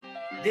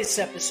This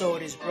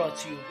episode is brought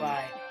to you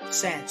by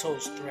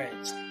Santos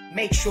Threads.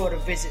 Make sure to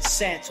visit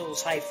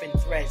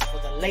Santos-Threads for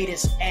the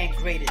latest and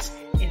greatest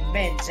in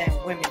men's and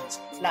women's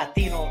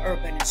Latino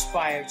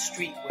urban-inspired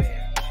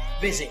streetwear.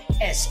 Visit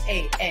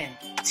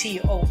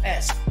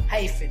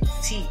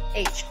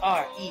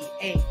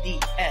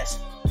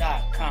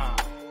SANTOS-THREADS.com.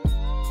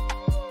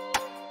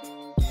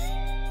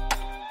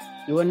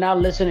 You are now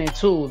listening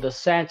to the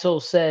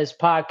Santos Says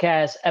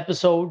podcast,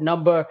 episode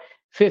number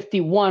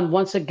 51.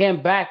 Once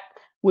again, back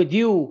with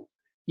you,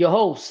 your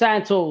host,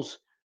 Santos,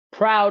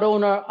 proud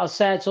owner of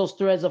Santos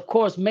Threads. Of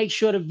course, make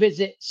sure to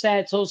visit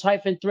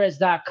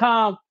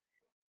Santos-Threads.com.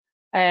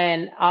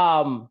 And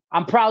I'm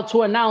proud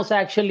to announce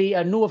actually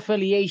a new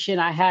affiliation.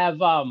 I have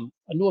a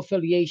new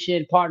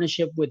affiliation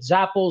partnership with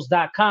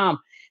Zappos.com.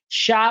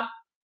 Shop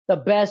the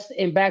best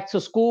in back to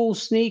school,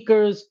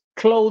 sneakers,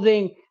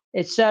 clothing,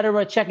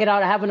 etc. Check it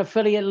out. I have an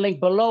affiliate link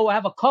below. I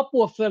have a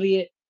couple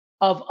affiliate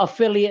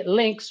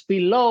links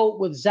below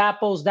with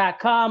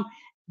Zappos.com.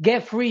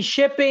 Get free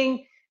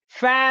shipping,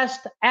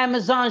 fast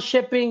Amazon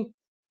shipping,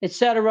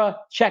 etc.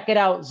 Check it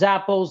out,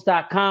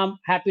 Zappos.com.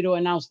 Happy to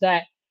announce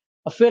that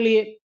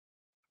affiliate.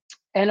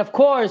 And of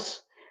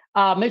course,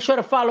 make sure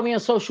to follow me on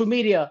social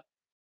media.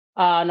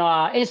 On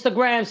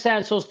Instagram,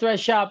 Santos Thread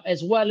Shop,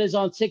 as well as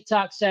on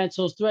TikTok,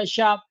 Santos Thread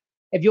Shop.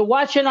 If you're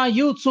watching on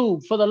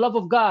YouTube, for the love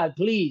of God,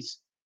 please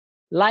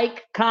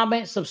like,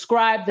 comment,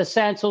 subscribe to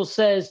Santos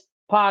Says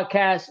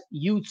podcast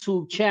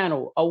YouTube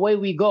channel. Away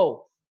we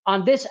go.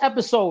 On this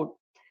episode,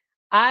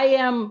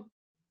 I'm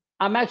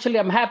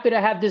happy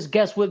to have this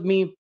guest with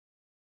me.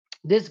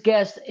 This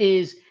guest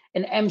is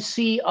an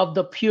MC of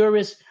the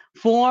purest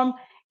form.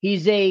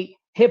 He's a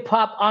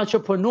hip-hop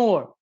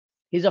entrepreneur.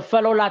 He's a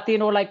fellow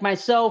Latino like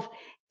myself.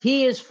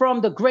 He is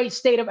from the great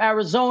state of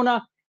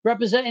Arizona,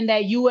 representing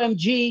that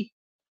UMG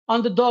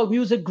Underdog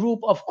Music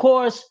Group. Of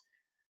course,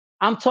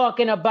 I'm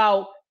talking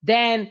about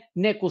Dan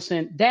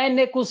Nicholson. Dan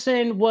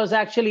Nicholson was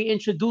actually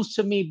introduced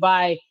to me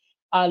by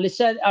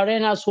Lisette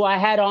Arenas, who I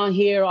had on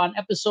here on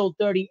episode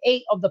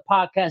 38 of the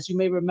podcast. You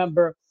may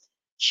remember.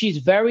 She's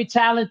very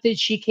talented.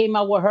 She came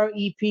out with her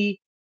EP,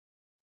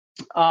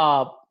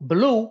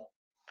 Blue,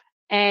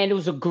 and it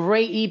was a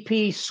great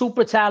EP,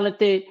 super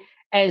talented.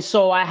 And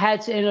so I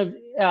had to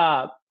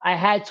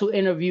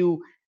interview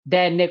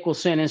Dan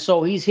Nicholson. And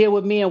so he's here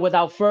with me. And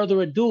without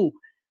further ado,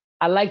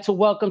 I'd like to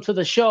welcome to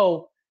the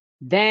show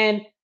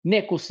Dan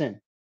Nicholson.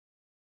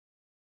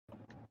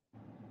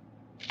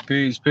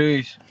 Peace.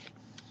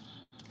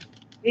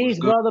 Peace,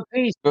 brother.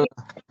 Peace. Good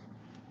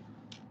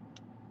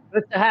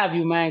to have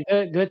you, man.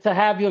 Good to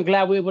have you. I'm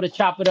glad we were able to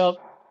chop it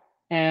up.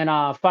 And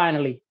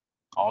finally.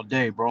 All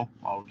day, bro.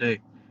 All day.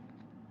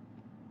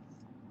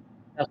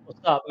 That's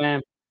what's up,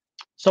 man.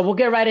 So we'll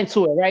get right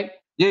into it, right?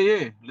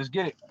 Yeah. Let's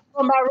get it.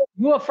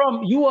 You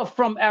are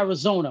from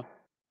Arizona.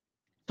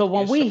 So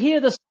when we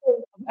hear the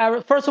story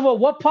of first of all,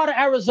 what part of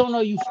Arizona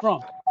are you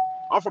from?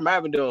 I'm from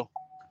Avondale,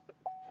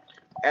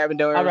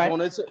 Arizona. Right.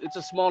 It's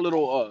a small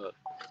little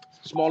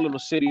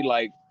city,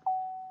 like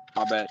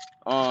my bad.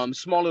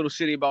 Small little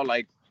city about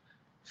like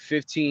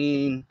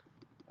 15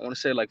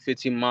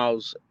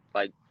 miles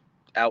like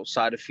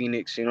outside of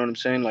Phoenix, you know what I'm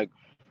saying? Like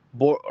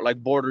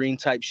bordering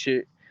type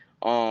shit.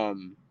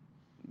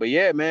 But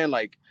yeah, man,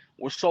 like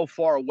we're so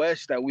far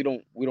west that we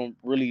don't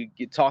really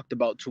get talked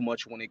about too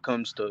much when it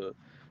comes to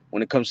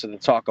the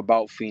talk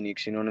about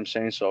Phoenix, you know what I'm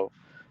saying? So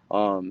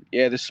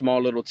this small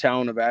little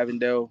town of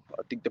Avondale,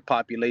 I think the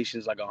population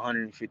is like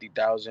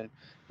 150,000.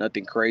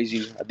 Nothing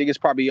crazy. I think it's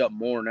probably up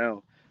more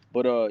now.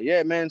 But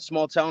man,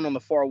 small town on the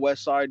far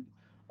west side.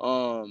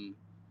 And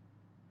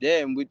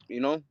we're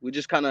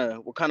kind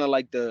of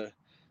like the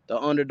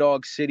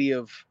underdog city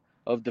of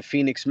the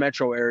Phoenix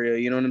metro area,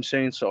 you know what I'm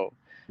saying? So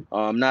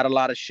not a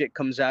lot of shit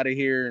comes out of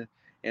here,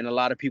 and a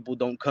lot of people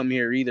don't come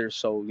here either.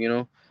 So, you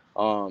know,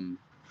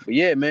 but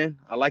yeah, man,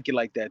 I like it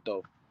like that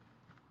though.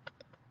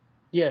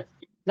 Yeah,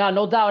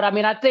 no doubt. I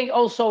mean, I think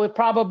also it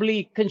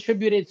probably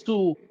contributed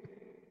to,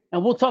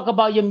 and we'll talk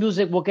about your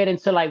music. We'll get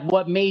into like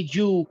what made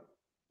you,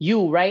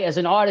 right, as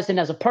an artist and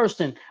as a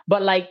person.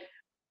 But like,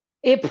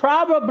 it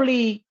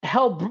probably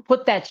helped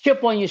put that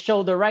chip on your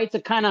shoulder, right, to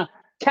kind of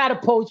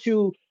catapult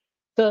you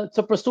to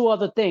pursue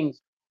other things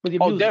with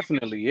your music.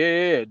 Definitely,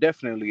 yeah,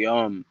 definitely.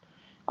 I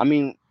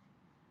mean,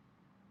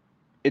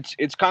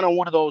 it's kind of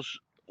one of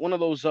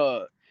those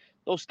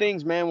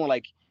things, man, where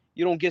like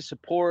you don't get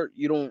support,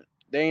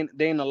 they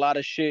ain't a lot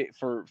of shit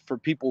for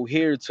people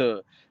here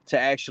to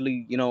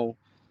actually, you know.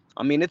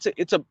 I mean, it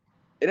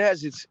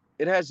has its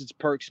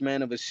perks,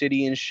 man, of a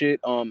city and shit.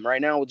 Right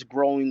now it's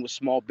growing with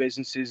small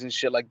businesses and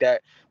shit like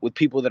that, with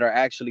people that are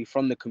actually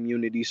from the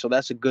community. So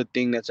that's a good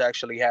thing that's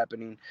actually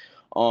happening.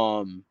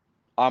 I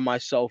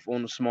myself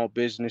own a small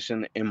business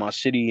in my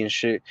city and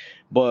shit,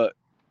 but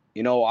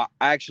you know, I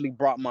actually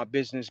brought my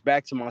business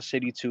back to my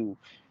city to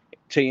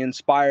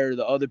inspire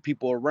the other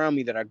people around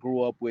me that I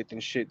grew up with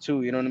and shit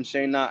too. You know what I'm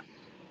saying? Not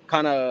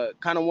kind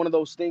of one of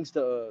those things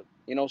to,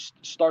 you know,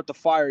 start the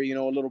fire, you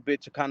know, a little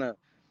bit to kind of,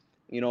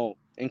 you know,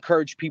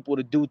 encourage people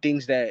to do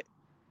things that,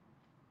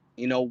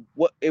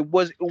 what it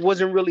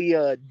wasn't really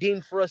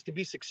deemed for us to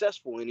be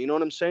successful in. You know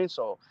what I'm saying?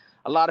 So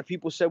a lot of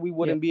people said we Yeah.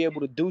 wouldn't be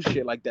able to do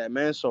shit like that,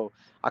 man. So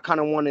I kind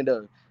of wanted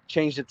to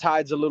change the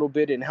tides a little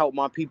bit and help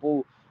my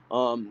people,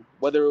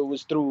 whether it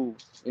was through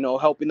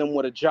helping them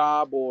with a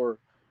job or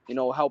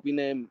helping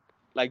them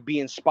like be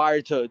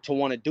inspired to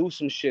want to do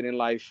some shit in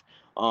life.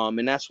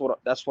 And that's what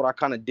I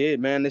kind of did,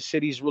 man. This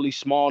city's really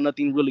small.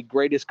 Nothing really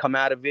great has come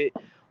out of it.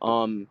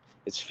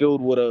 It's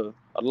filled with a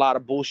lot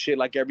of bullshit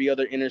like every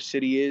other inner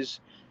city is.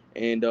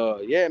 And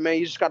yeah, man,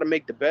 you just got to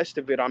make the best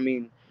of it. I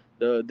mean,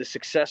 the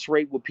success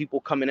rate with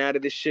people coming out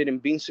of this shit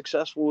and being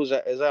successful is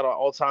at an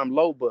all-time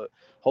low. But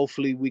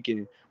hopefully we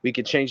can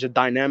change the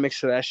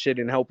dynamics of that shit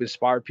and help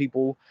inspire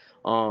people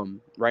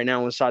right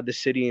now inside the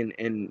city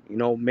and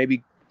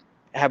maybe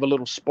have a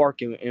little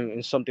spark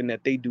in something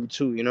that they do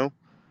too.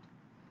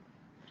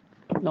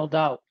 No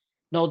doubt.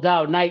 No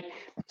doubt. Night.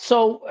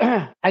 So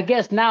I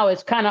guess now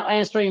it's kind of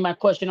answering my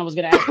question I was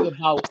going to ask you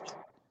about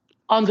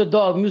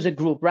Underdog Music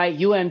Group, right?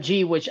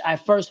 UMG, which I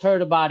first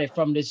heard about it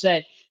from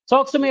Lisette.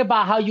 Talk to me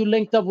about how you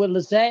linked up with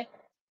Lisette,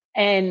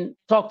 and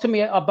talk to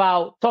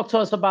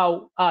us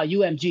about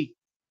UMG.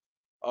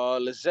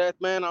 Lizette,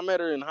 man, I met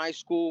her in high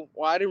school.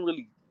 Well, I didn't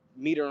really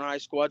meet her in high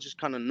school. I just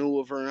kind of knew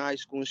of her in high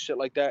school and shit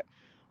like that.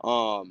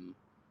 Um,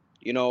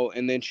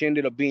 and then she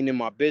ended up being in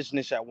my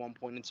business at one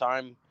point in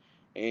time.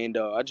 And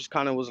I just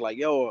kind of was like,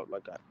 yo,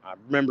 like I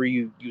remember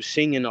you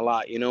singing a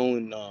lot,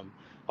 and I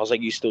was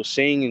like, you still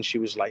sing? And she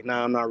was like,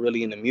 nah, I'm not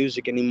really into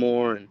music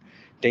anymore and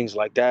things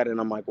like that.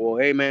 And I'm like, well,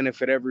 hey, man,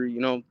 if it ever,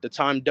 the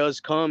time does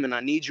come and I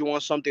need you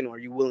on something, are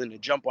you willing to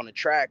jump on a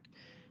track?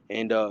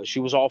 And she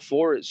was all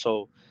for it.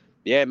 So,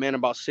 yeah, man,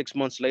 about 6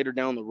 months later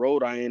down the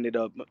road, I ended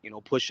up,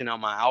 pushing out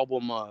my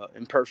album,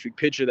 Imperfect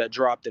Picture, that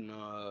dropped in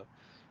I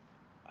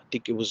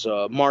think it was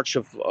March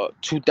of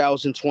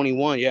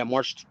 2021. Yeah,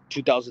 March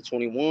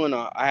 2021.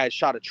 I had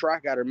shot a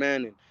track at her,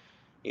 man,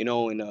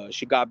 and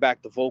she got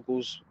back the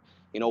vocals,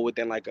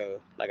 within like an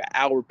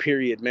hour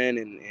period, man,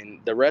 and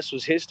the rest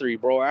was history,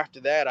 bro. After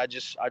that, I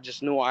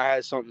just knew I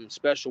had something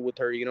special with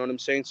her. You know what I'm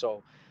saying?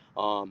 So,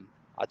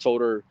 I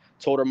told her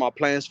my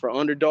plans for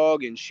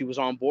Underdog, and she was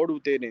on board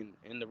with it,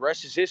 and the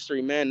rest is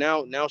history, man.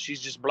 Now she's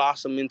just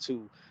blossomed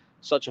into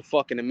such a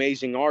fucking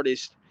amazing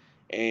artist,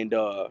 and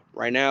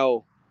right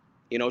now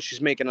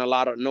she's making a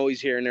lot of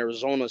noise here in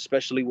Arizona,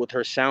 especially with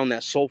her sound,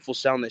 that soulful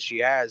sound that she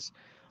has.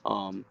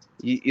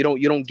 You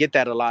don't get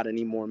that a lot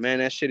anymore, man.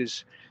 That shit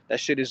is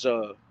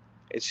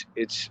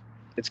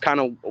it's kind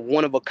of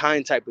one of a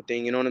kind type of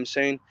thing. You know what I'm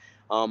saying?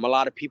 A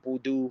lot of people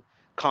do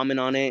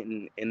comment on it,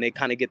 and they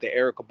kind of get the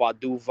Erykah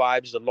Badu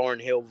vibes, the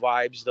Lauryn Hill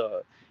vibes,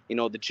 the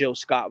Jill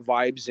Scott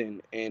vibes,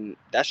 and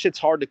that shit's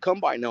hard to come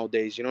by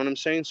nowadays. You know what I'm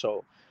saying?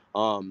 So,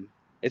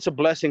 it's a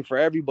blessing for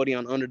everybody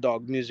on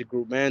Underdog Music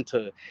Group, man,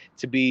 to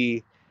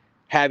be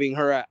having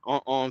her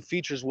on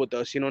features with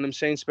us. You know what I'm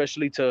saying?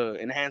 Especially to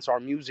enhance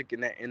our music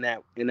in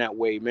that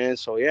way, man.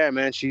 So yeah,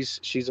 man, she's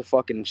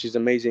an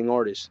amazing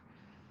artist.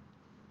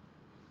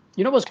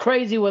 You know what's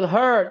crazy with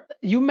her?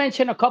 You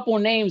mentioned a couple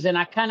of names, and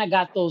I kind of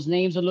got those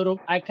names a little.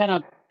 I kind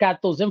of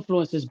got those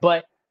influences,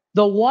 but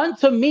the one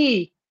to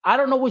me, I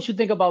don't know what you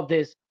think about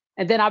this.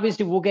 And then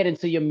obviously we'll get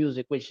into your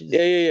music, which Yeah,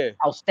 is yeah, yeah.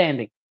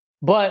 outstanding.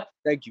 But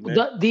Thank you,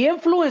 man. the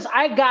influence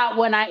I got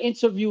when I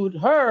interviewed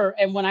her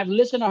and when I've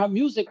listened to her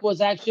music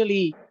was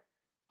actually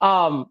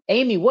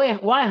Amy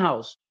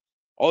Winehouse.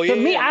 Oh To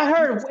yeah, me, yeah. I Nah, people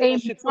heard say that Amy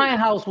shit too.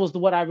 Winehouse was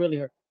what I really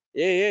heard.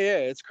 Yeah, yeah, yeah.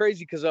 It's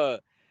crazy because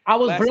I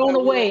was last blown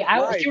night we were away. on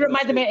live She and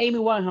reminded me shit. of Amy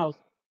Winehouse.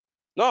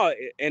 No,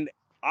 and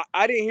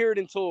I didn't hear it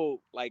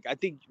until like I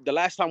think the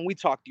last time we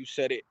talked, you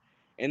said it,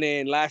 and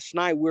then last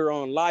night we were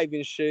on live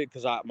and shit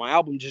because my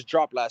album just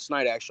dropped last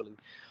night actually.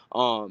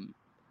 Um,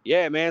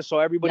 yeah, man. So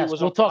everybody Yes,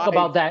 was on we'll talk live,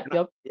 about that. and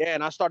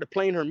Yep. I started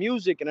playing her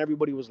music, and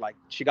everybody was like,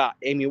 she got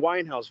Amy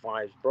Winehouse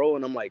vibes, bro,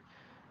 and I'm like,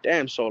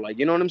 damn. So like,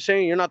 you know what I'm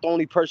saying? You're not the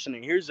only person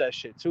that hears that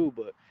shit too,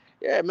 but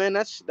yeah, man,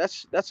 that's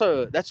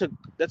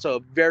a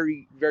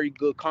very very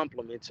good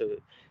compliment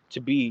to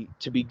be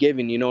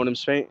given. You know what I'm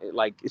saying?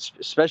 Like it's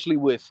especially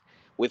with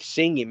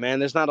singing, man.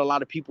 There's not a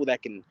lot of people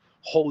that can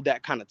hold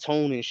that kind of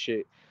tone and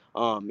shit.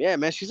 Yeah,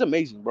 man, she's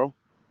amazing, bro.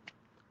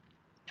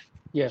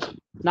 Yeah.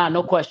 Nah,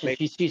 no question.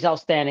 Amazing. She's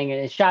outstanding,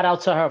 and shout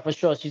out to her for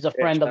sure. She's a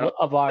Yeah, friend shout out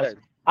of to ours, that.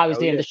 Hell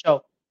obviously in yeah. the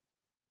show.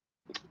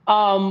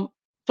 Um,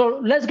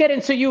 so let's get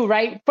into you,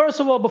 right? First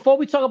of all, before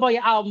we talk about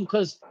your album,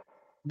 because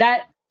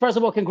that first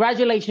of all,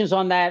 congratulations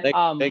on that. Thank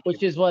you.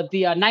 Which is what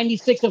the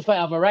 96 and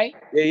Forever, right?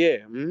 Yeah, yeah.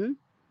 Mm-hmm.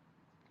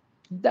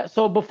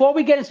 So before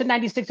we get into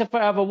 96 and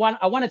Forever,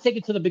 I want to take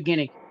it to the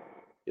beginning.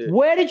 Yeah.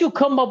 Where did you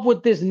come up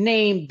with this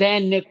name,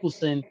 Dan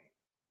Nicholson?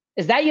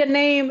 Is that your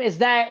name? Is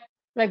that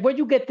like where'd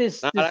you get Nah,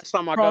 this that's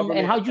not my from,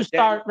 and government. how'd you Dan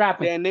start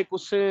rapping? Dan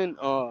Nicholson.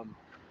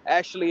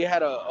 Actually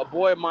had a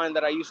boy of mine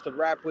that I used to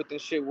rap with and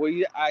shit.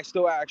 I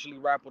still actually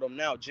rap with him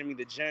now, Jimmy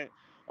the Gent.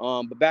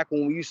 But back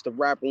when we used to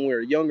rap when we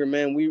were younger,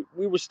 man, we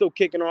were still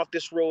kicking off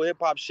this real hip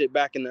hop shit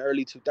back in the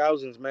early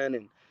 2000s, man,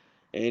 and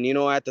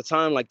at the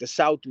time, like the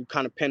South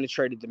kind of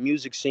penetrated the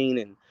music scene,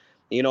 and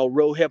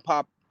real hip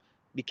hop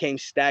became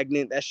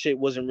stagnant. That shit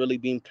wasn't really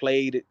being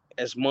played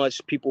as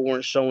much. People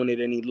weren't showing it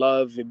any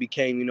love. It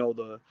became,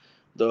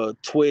 the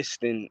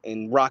twist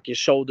and rock your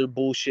shoulder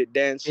bullshit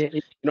dance. You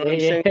know what I'm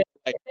saying? Yeah.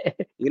 Like,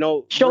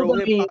 real Shoulder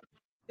hip lean. hop.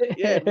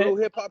 Yeah, real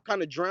hip hop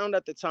kind of drowned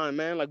at the time,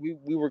 man. Like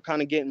we were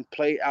kind of getting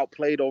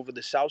outplayed over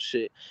the South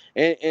shit.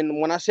 And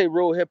when I say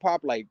real hip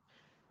hop, like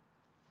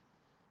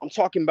I'm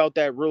talking about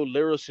that real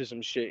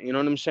lyricism shit. You know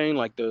what I'm saying?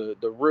 Like the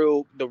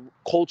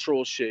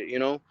cultural shit.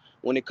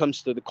 When it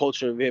comes to the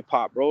culture of hip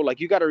hop, bro. Like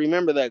you got to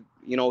remember that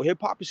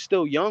hip hop is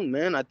still young,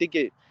 man. I think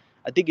it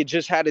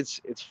just had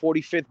its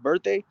 45th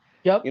birthday.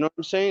 Yep. You know what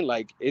I'm saying?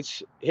 Like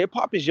it's hip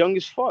hop is young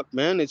as fuck,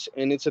 man. It's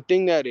a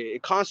thing that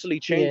it constantly Yeah.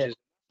 changes.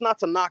 Not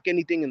to knock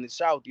anything in the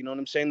South, you know what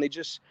I'm saying?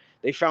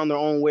 They found their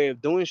own way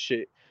of doing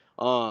shit.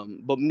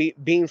 But me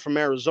being from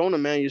Arizona,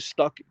 man, you're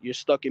stuck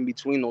in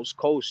between those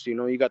coasts.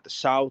 You got the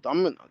South.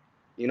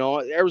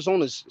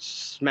 Arizona's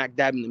smack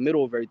dab in the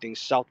middle of everything,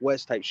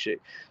 Southwest type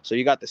shit. So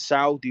you got the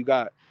South, you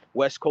got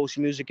West Coast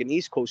music and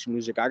East Coast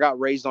music. I got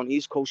raised on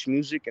East Coast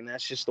music, and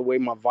that's just the way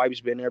my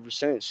vibe's been ever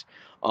since.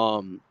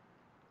 Um,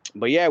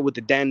 but yeah, with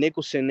the Dan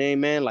Nicholson name,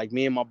 man, like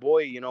me and my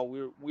boy,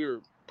 we were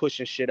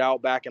pushing shit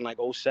out back in like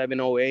 '07,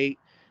 '08.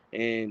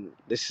 And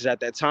this is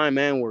at that time,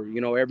 man,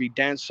 where every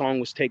dance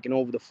song was taking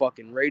over the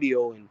fucking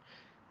radio, and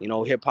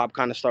hip hop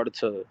kind of started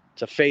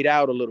to fade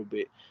out a little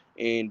bit.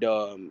 And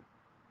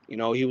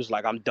he was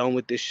like, I'm done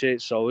with this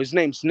shit. So his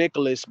name's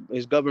Nicholas.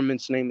 His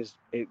government name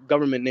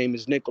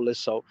is Nicholas.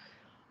 So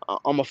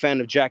I'm a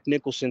fan of Jack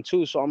Nicholson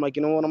too. So I'm like,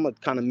 you know what? I'm gonna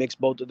kind of mix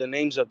both of the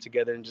names up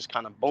together and just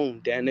kind of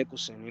boom, Dan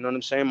Nicholson. You know what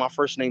I'm saying? My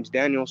first name's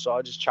Daniel, so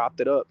I just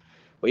chopped it up.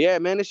 But yeah,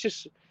 man, it's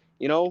just,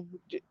 you know,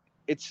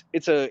 it's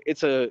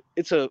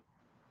a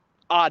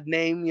odd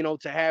name,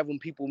 to have when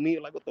people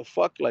meet. Like, what the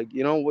fuck? Like,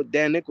 what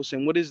Dan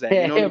Nicholson? What is that?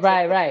 You know what I'm saying?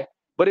 Right, right.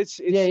 But it's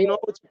Yeah, it's yeah.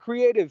 it's a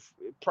creative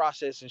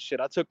process and shit.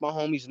 I took my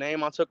homie's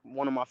name. I took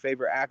one of my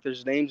favorite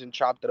actors' names and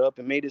chopped it up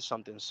and made it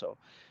something. So,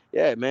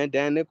 yeah, man,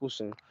 Dan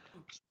Nicholson.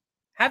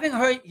 Having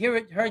heard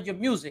your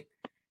music,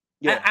 I,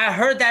 Yeah, I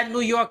heard that New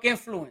York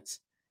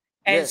influence.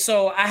 And yeah,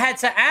 so I had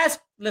to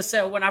ask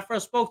Lissette when I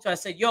first spoke to her, I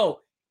said,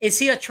 yo, is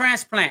he a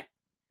transplant?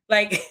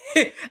 Like,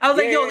 I was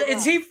like, yo, yeah.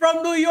 is he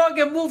from New York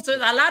and moved to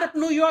a lot of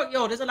New York?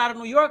 Yo, there's a lot of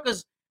New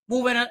Yorkers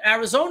moving to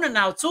Arizona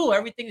now, too.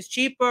 Everything is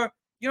cheaper.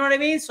 You know what I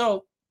mean?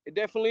 So, It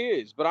definitely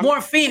is. But more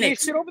this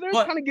Phoenix. shit over there is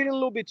But kind of getting a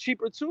little bit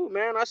cheaper too,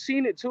 man. I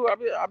seen it too.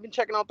 I've been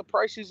checking out the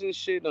prices and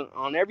shit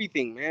on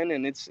everything, man.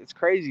 And it's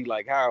crazy,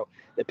 like how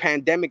the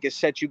pandemic has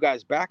set you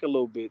guys back a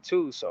little bit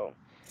too. So,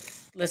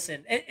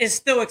 listen, it's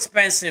still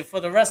expensive for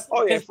the rest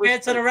oh yeah, for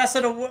compared to sure. the rest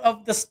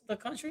of the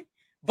country.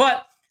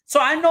 But so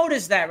I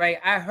noticed that, right?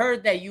 I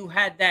heard that you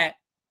had that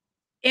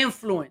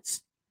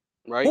influence.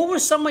 Right? Who were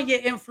some of your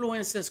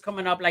influences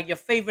coming up, like your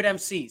favorite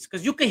MCs?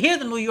 Because you can hear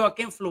the New York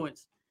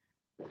influence.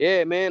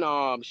 Yeah, man.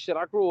 Shit.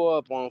 I grew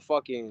up on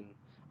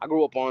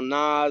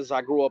Nas.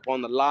 I grew up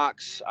on the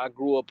Locks. I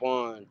grew up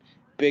on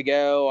Big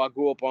L. I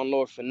grew up on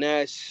Lord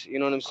Finesse. You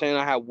know what I'm saying?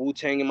 I had Wu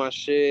Tang in my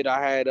shit. I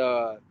had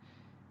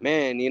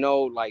man.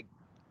 Like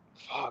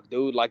fuck,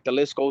 dude. Like the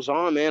list goes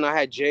on, man. I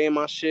had Jay in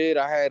my shit.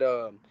 I had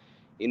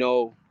you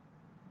know,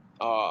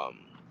 um,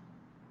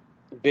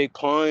 Big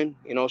Pun.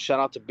 Shout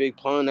out to Big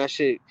Pun. That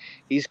shit.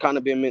 He's kind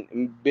of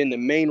been the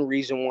main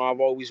reason why I've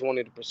always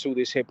wanted to pursue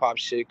this hip hop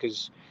shit.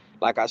 Cause,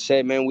 like I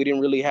said, man, we didn't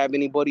really have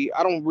anybody.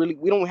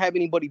 We don't have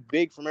anybody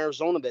big from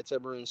Arizona that's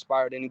ever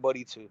inspired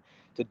anybody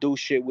to do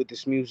shit with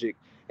this music.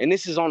 And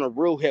this is on a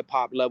real hip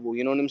hop level.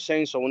 You know what I'm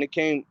saying? So when it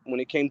came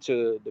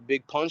to the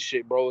Big Pun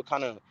shit, bro, it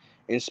kind of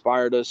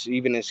inspired us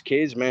even as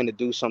kids, man, to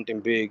do something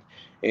big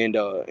and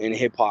in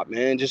hip hop,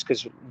 man. Just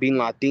cause being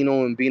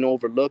Latino and being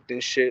overlooked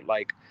and shit,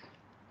 like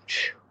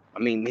I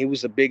mean, he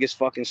was the biggest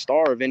fucking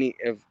star of any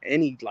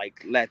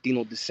like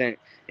Latino descent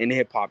in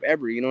hip hop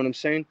ever. You know what I'm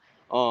saying?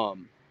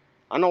 Um,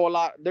 I know a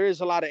lot. There is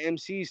a lot of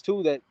MCs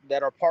too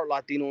that are part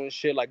Latino and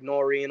shit, like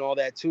Nori and all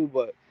that too.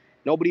 But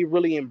nobody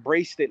really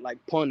embraced it like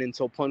Pun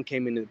until Pun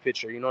came into the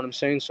picture. You know what I'm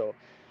saying? So,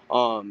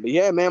 but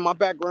yeah, man, my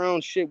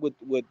background shit with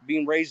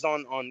being raised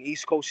on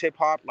East Coast hip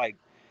hop, like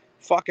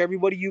fuck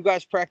everybody you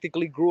guys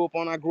practically grew up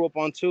on. I grew up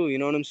on too. You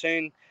know what I'm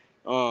saying?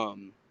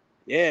 Um,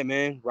 yeah,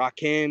 man,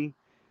 Rakim.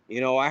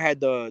 I had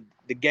the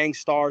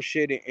Gangstar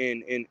shit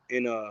in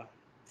Man,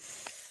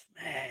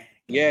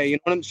 yeah, you know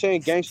what I'm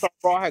saying? Gangstar,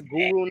 bro. I had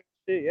Guru and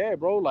shit. Yeah,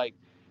 bro. Like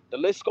the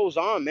list goes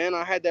on, man.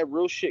 I had that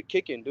real shit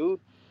kicking, dude.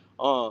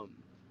 Um,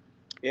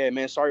 yeah,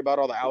 man. Sorry about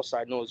all the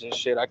outside noise and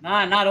shit.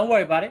 nah, don't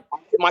worry about it.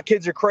 My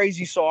kids are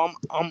crazy, so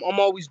I'm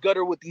always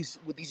gutter with these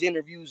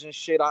interviews and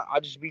shit.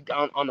 I just be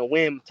on a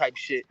whim type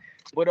shit.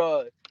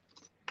 But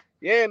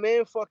yeah,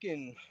 man,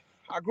 fucking.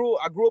 I grew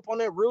up on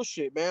that real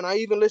shit, man. I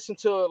even listened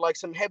to like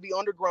some heavy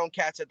underground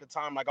cats at the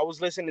time. Like I was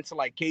listening to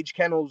like Cage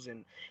Kennels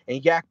and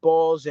Yak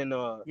Balls and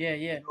Yeah,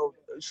 yeah.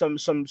 some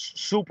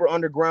super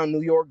underground New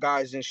York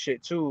guys and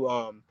shit too.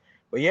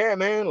 But yeah,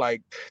 man,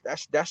 like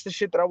that's the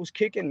shit that I was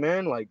kicking,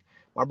 man. Like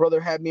my brother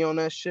had me on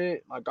that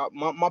shit. Like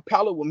my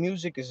palette with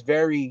music is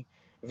very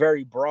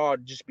very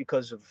broad just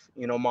because of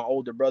my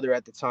older brother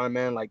at the time,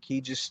 man. Like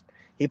he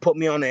he put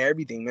me on to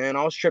everything, man.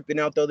 I was tripping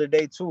out the other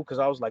day too, because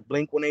I was like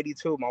Blink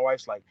 182. My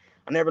wife's like,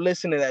 I never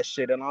listened to that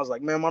shit, and I was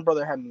like, man, my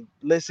brother had me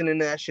listening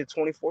to that shit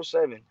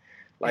 24/7.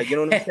 Like, you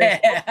know what I'm saying?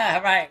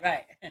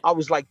 Right. I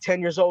was like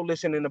 10 years old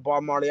listening to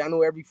Bob Marley. I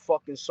knew every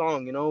fucking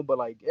song, you know. But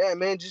like, yeah,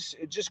 man,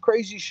 just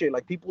crazy shit.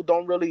 Like people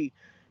don't really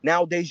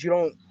nowadays.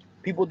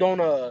 People don't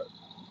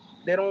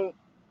they don't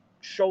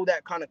show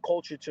that kind of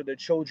culture to their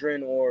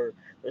children or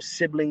their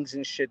siblings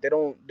and shit.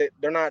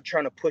 They're not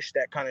trying to push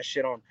that kind of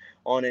shit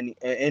on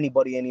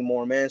anybody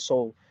anymore, man.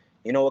 So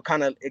it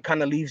kind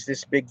of leaves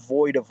this big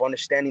void of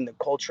understanding the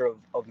culture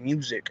of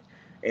music,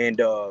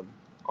 and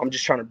I'm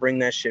just trying to bring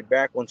that shit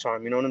back one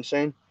time. You know what I'm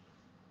saying?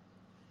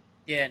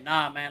 Yeah,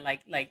 nah, man,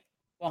 like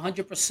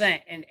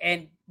 100%.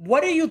 And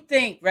what do you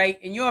think, right?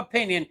 In your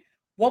opinion,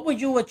 what would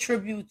you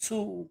attribute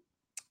to,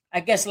 I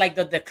guess, like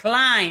the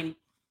decline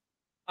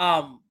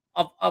of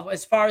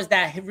as far as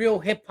that real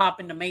hip hop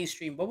in the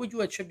mainstream? What would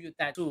you attribute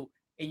that to,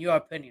 in your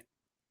opinion?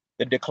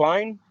 The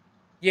decline.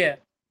 Yeah.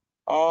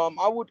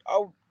 I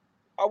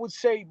would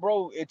say,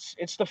 bro,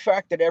 it's the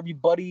fact that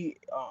everybody,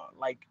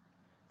 like,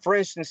 for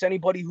instance,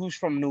 anybody who's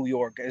from New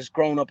York has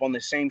grown up on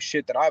the same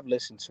shit that I've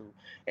listened to,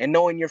 and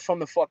knowing you're from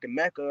the fucking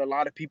Mecca, a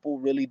lot of people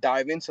really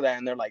dive into that,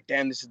 and they're like,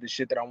 damn, this is the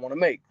shit that I want to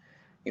make.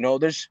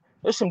 There's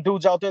some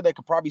dudes out there that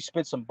could probably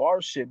spit some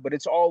bar shit, but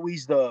it's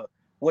always the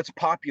what's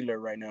popular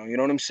right now. You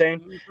know what I'm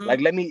saying? Hmm.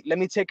 Like, let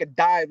me take a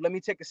dive, let me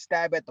take a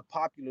stab at the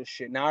popular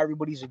shit. Now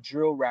everybody's a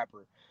drill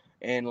rapper.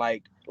 And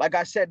like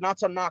I said, not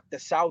to knock the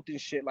South and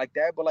shit like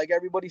that, but like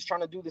everybody's trying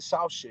to do the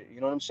South shit.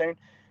 You know what I'm saying?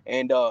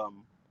 And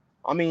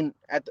I mean,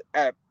 at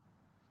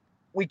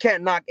we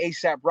can't knock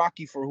ASAP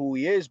Rocky for who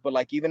he is, but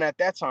like even at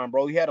that time,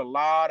 bro, he had a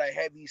lot of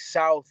heavy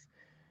South,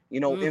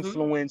 Hmm.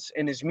 influence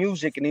in his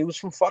music, and he was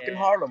from fucking Yeah,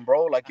 Harlem,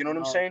 bro. Like, you I know what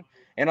I'm know. saying?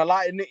 And a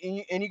lot,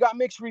 and you got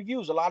mixed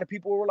reviews. A lot of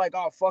people were like,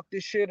 "Oh, fuck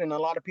this shit," and a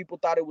lot of people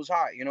thought it was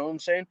hot. You know what I'm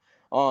saying?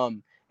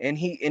 And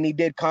he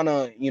did kind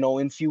of,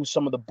 infuse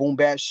some of the boom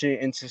bap shit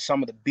into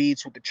some of the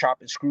beats with the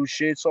chop and screw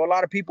shit. So a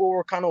lot of people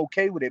were kind of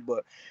okay with it,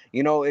 but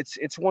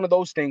it's one of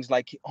those things.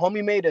 Like,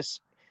 homie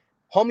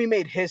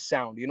made his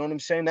sound. You know what I'm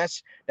saying?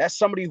 That's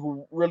somebody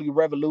who really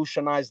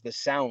revolutionized the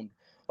sound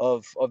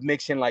of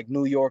mixing like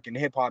New York and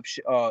hip hop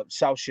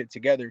South shit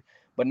together.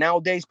 But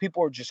nowadays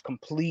people are just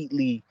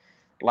completely,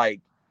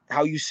 like,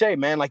 how you say,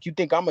 man, like, you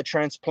think I'm a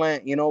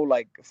transplant,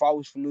 like if I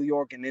was from New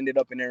York and ended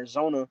up in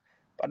Arizona.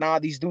 But nah,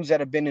 these dudes that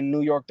have been in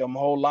New York their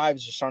whole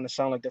lives are starting to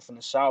sound like they're from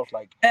the South.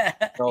 Like,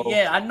 so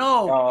Yeah, I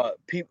know.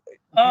 people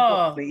from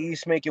Oh, the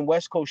East making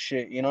West Coast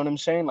shit. You know what I'm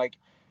saying? Like,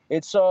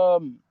 it's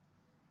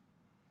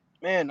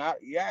man,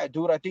 yeah,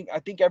 dude. I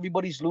think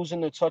everybody's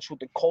losing their touch with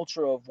the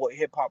culture of what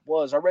hip hop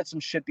was. I read some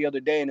shit the other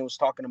day, and it was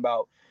talking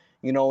about,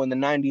 in the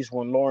 '90s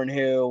when Lauryn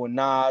Hill and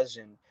Nas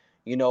and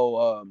you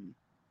know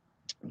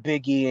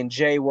Biggie and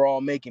Jay were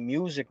all making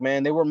music.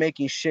 Man, they were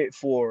making shit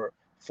for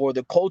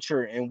the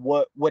culture and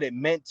what it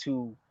meant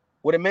to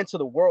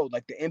the world,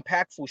 like the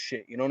impactful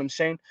shit. You know what I'm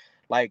saying?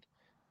 Like,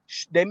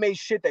 they made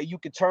shit that you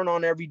could turn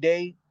on every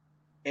day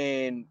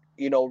and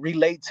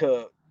relate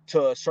to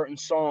a certain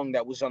song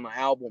that was on the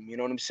album. You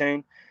know what I'm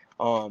saying?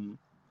 um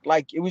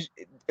like, it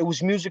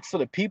was music for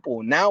the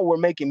people. Now we're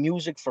making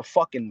music for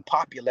fucking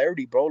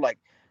popularity, bro. Like,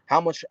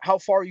 how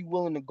far are you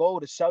willing to go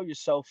to sell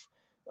yourself,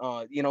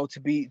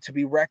 to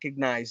be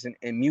recognized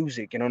in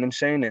music? You know what I'm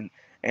saying?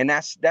 And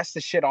that's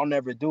the shit I'll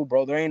never do,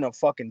 bro. There ain't a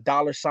fucking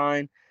dollar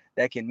sign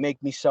that can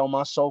make me sell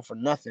my soul for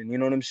nothing. You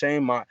know what I'm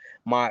saying? My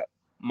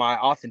my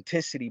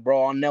authenticity,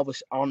 bro. I'll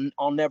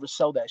never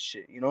sell that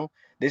shit.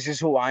 This is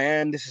who I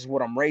am. This is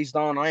what I'm raised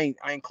on. I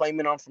ain't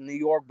claiming I'm from New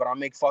York, but I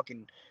make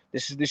fucking.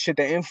 This is the shit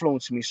that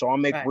influenced me. So I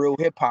make right. real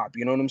hip hop.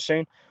 You know what I'm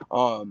saying?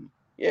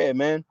 Yeah,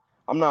 man.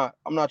 I'm not.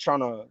 I'm not trying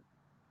to.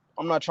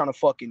 I'm not trying to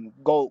fucking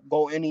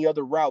go any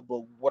other route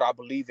but what I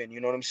believe in.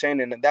 You know what I'm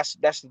saying? And that's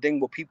the thing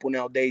with people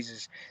nowadays,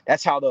 is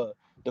that's how the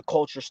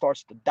culture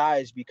starts to die,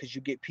 is because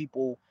you get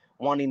people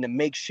wanting to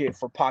make shit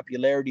for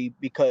popularity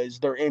because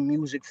they're in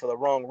music for the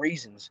wrong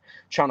reasons,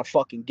 trying to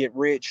fucking get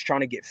rich, trying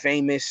to get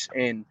famous.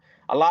 And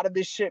a lot of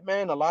this shit,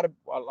 man, a lot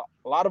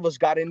of us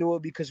got into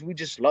it because we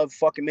just love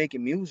fucking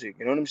making music.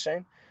 You know what I'm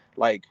saying?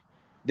 Like,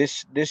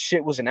 this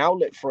shit was an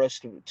outlet for us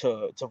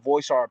to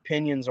voice our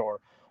opinions or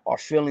our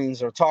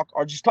feelings, or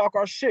just talk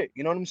our shit.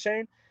 You know what I'm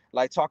saying?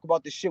 Like, talk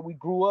about the shit we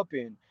grew up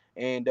in.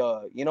 And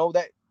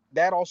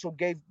that also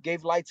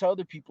gave light to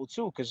other people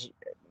too, because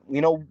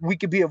we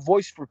could be a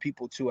voice for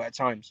people too at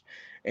times.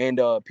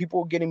 And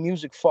people are getting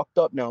music fucked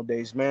up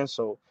nowadays, man.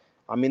 So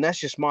I mean, that's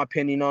just my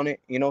opinion on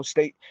it.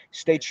 Stay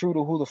Yeah. true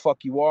to who the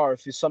fuck you are.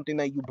 If it's something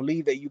that you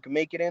believe that you can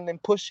make it in, then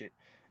push it.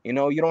 You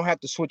don't have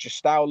to switch your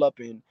style up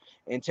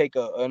and take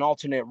an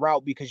alternate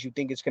route because you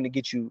think it's gonna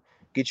get you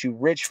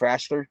rich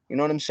faster. You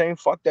know what I'm saying?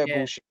 Fuck that Yeah.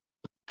 bullshit.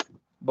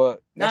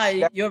 But Nah,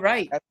 you're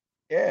right.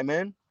 yeah,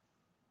 man.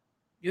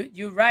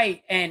 You're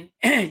right. And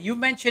you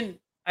mentioned,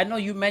 I know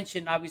you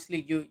mentioned,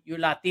 obviously you're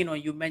Latino,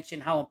 and you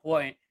mentioned how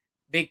important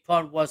Big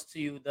Pun was to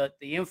you, the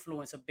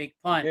influence of Big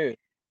Pun. Yeah.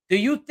 Do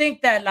you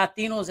think that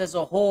Latinos as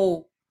a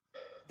whole,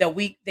 that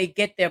they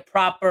get their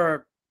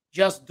proper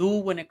just do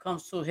when it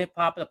comes to hip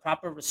hop, the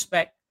proper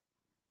respect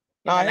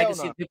in Nah, the hell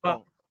legacy no. of hip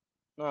hop?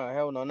 Nah,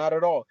 hell no, not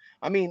at all.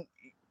 I mean,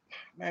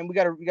 man, we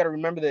gotta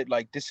remember that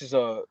like this is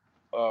a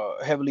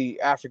heavily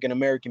African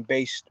American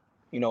based,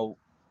 you know,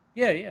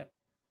 Yeah.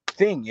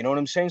 thing. You know what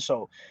I'm saying?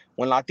 So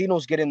when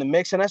Latinos get in the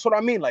mix, and that's what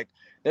I mean. Like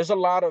there's a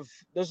lot of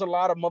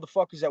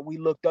motherfuckers that we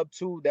looked up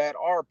to that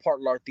are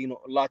part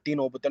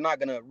Latino, but they're not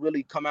gonna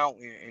really come out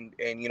and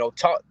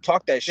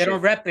talk that They don't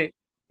shit. rep it.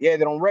 Yeah,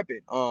 they don't rep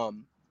it.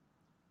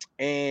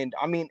 And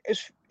I mean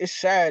it's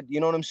sad. You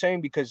know what I'm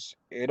saying? Because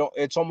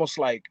it's almost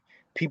like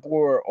people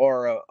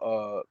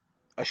are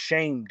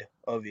ashamed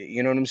of it.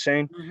 You know what I'm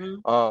saying?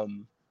 Mm-hmm.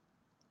 Um,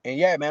 and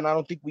yeah, man, I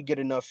don't think we get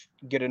enough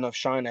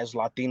shine as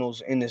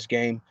Latinos in this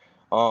game.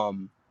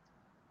 Um,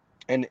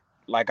 and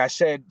like I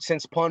said,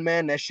 since Pun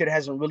Man, that shit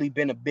hasn't really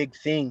been a big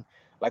thing.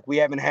 Like we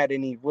haven't had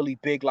any really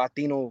big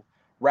Latino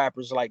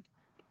rappers. Like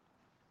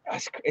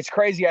it's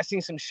crazy. I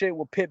seen some shit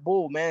with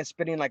Pitbull, man,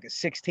 spitting like a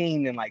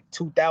 16 in like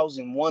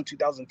 2001,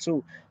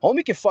 2002.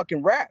 Homie can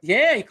fucking rap.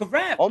 Yeah, he could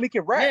rap. Homie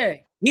can rap. Yeah, he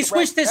He can rap.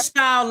 switched his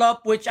style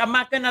up, which I'm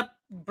not gonna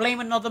blame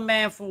another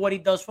man for what he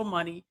does for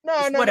money. No,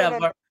 It's no, no, no,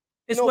 whatever.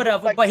 It's no. But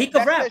whatever. like But he could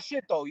that's rap. that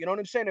shit though. You know what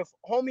I'm saying? If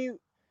homie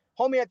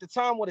at the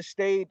time would have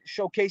stayed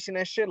showcasing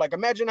that shit, like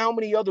imagine how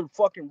many other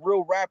fucking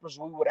real rappers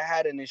we would have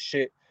had in this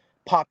shit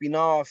popping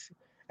off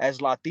as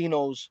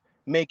Latinos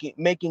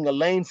making a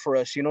lane for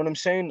us. You know what I'm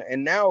saying?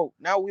 And now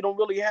we don't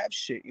really have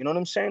shit. You know what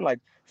I'm saying? Like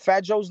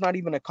Fat Joe's not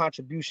even a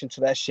contribution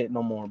to that shit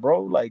no more,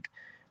 bro. Like,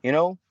 you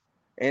know,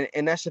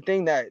 and that's the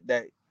thing that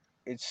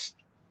it's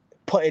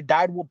it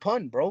died with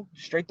Pun, bro.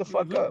 Straight the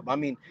fuck Mm-hmm. up. I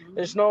mean,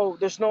 there's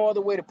Mm-hmm. no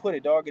other way to put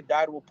it, dog. It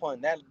died with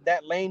Pun.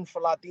 That lane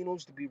for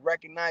Latinos to be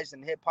recognized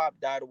in hip hop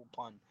died with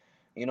Pun.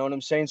 You know what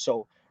I'm saying?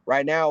 So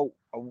right now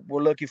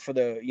we're looking for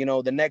the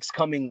next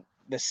coming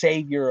the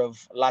savior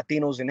of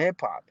Latinos in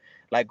hip hop.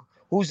 Like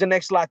who's the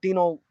next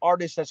Latino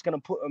artist that's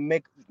gonna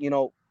make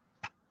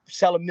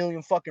sell a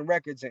million fucking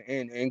records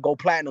and go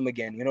platinum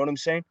again? You know what I'm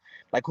saying?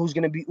 Like who's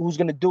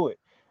gonna do it?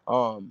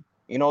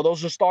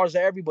 Those are stars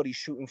that everybody's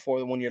shooting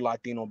for when you're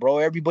Latino, bro.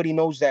 Everybody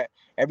knows that.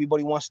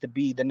 Everybody wants to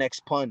be the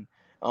next Pun.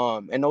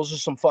 And those are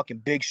some fucking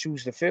big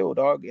shoes to fill,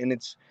 dog.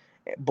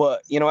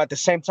 But at the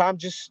same time,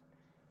 just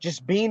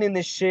being in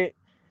this shit,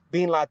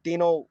 being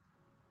Latino,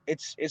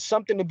 it's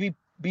something to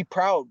be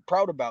proud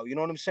about. You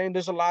know what I'm saying?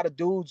 There's a lot of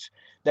dudes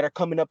that are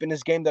coming up in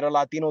this game that are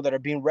Latino that are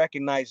being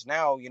recognized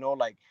now.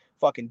 Like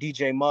fucking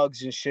DJ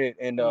Muggs and shit,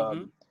 and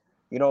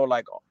Mm-hmm.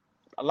 like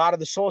a lot of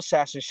the Soul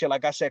Assassin shit.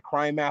 Like I said,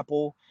 Crime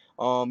Apple.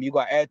 You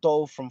got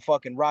Eto from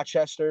fucking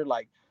Rochester.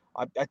 Like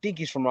I think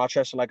he's from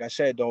Rochester. Like I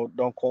said,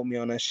 don't quote me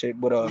on that shit.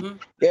 But Mm-hmm. I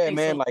yeah, think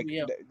so man. too. Like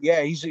Yeah.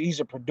 yeah, he's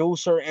a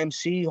producer,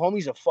 MC.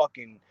 Homie's a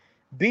fucking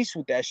beast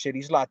with that shit.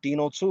 He's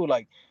Latino too.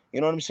 Like you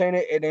know what I'm saying?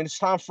 And it's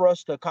time for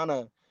us to kind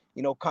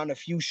of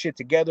fuse shit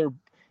together.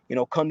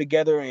 Come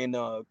together and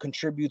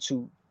contribute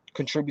to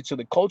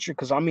the culture.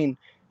 Because I mean,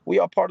 we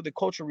are part of the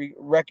culture.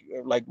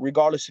 Like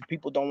regardless if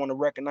people don't want to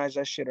recognize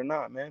that shit or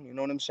not, man. You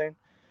know what I'm saying?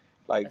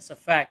 Like That's a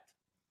fact.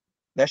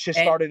 that shit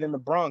And started in the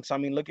Bronx. I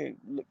mean, look at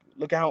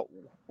how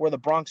where the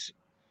Bronx,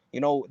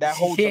 that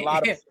holds a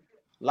lot of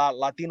yeah.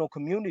 Latino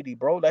community,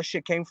 bro. That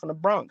shit came from the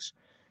Bronx,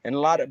 and a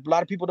lot Yeah.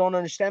 of people don't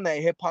understand that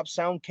hip hop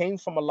sound came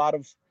from a lot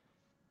of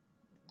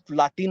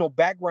Latino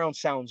background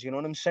sounds. You know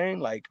what I'm saying?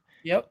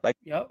 Yep. Like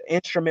Yep.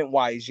 instrument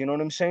wise, you know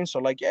what I'm saying? So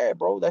like, yeah,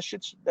 bro, that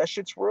shit's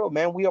real,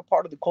 man. We are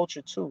part of the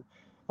culture too.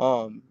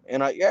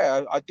 And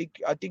I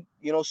think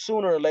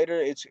sooner or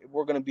later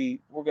we're gonna be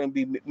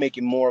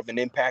making more of an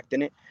impact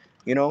in it.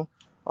 You know,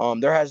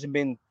 there hasn't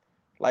been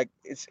like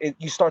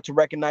you start to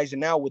recognize it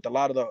now with a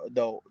lot of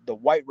the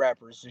white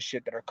rappers and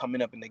shit that are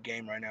coming up in the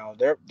game right now.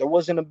 There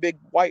wasn't a big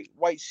white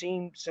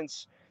scene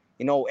since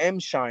M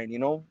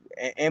Shine.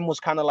 M was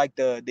kind of like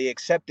the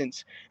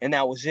acceptance, and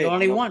that was The it.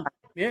 only one.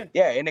 Yeah.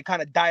 Yeah, and it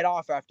kind of died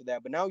off after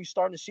that. But now you're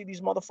starting to see these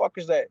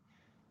motherfuckers that,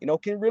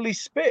 can really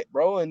spit,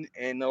 bro, and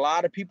a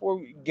lot of people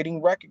are getting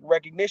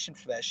recognition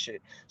for that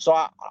shit. So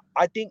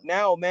I think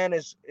now, man,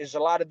 is a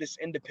lot of this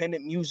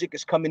independent music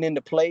is coming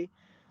into play.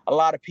 A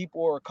lot of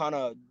people are kind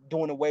of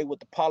doing away with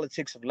the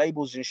politics of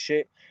labels and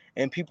shit,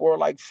 and people are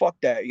like, fuck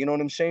that, you know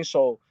what I'm saying?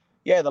 So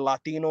yeah, the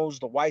Latinos,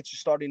 the whites are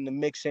starting to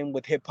mix in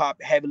with hip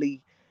hop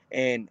heavily,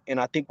 and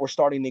I think we're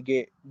starting to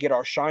get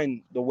our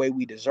shine the way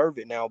we deserve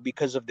it now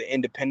because of the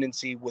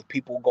independency with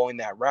people going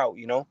that route.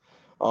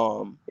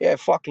 Yeah,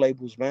 fuck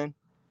labels, man.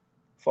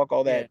 Fuck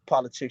all Yeah. that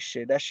politics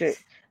shit. That shit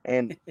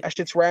and that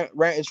shit's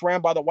it's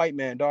ran by the white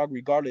man, dog,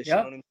 regardless, you know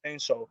Yep. what I'm saying?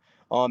 So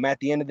at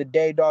the end of the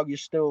day, dog, you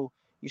still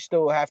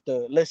have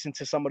to listen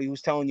to somebody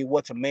who's telling you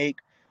what to make,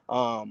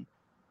 um,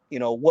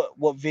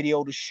 what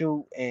video to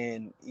shoot,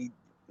 and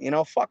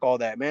fuck all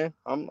that, man.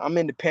 I'm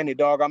independent,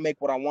 dog. I make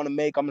what I want to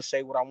make. I'm gonna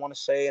say what I want to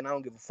say, and I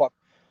don't give a fuck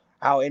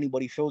how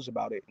anybody feels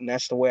about it. And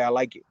that's the way I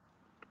like it.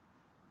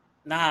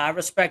 Nah, I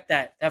respect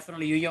that.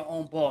 Definitely, you're your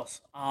own boss.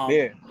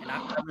 Yeah, And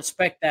I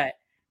respect that.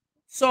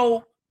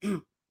 So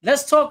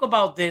let's talk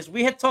about this.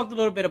 We had talked a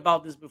little bit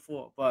about this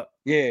before, but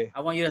yeah. I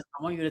want you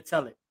to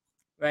tell it,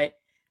 right?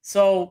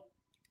 So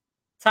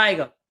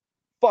Tiger,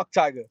 Fuck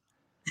Tiger.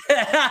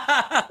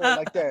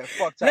 Like that.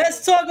 Fuck Tiger.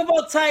 Let's talk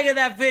about Tiger,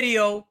 that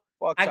video.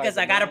 Fuck I guess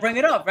Tiger, I gotta man. bring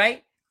it up,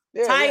 right?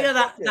 Yeah, Tiger,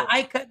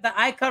 yeah, the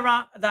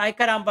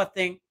Icaramba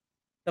thing,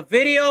 the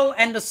video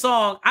and the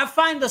song. I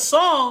find the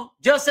song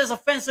just as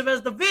offensive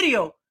as the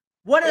video.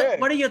 What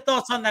are your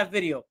thoughts on that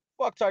video?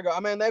 Fuck Tiger. I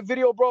mean, that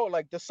video, bro,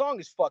 like the song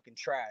is fucking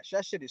trash.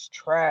 That shit is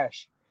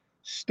trash.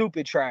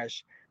 Stupid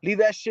trash. Leave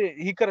that shit.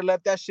 He could have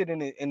left that shit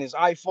in his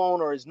iPhone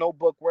or his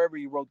notebook, wherever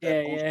he wrote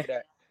that bullshit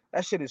at.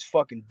 That shit is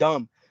fucking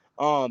dumb.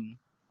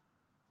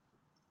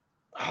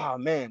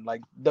 Man,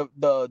 like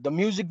the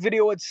music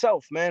video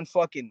itself, man,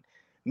 fucking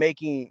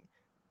making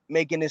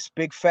this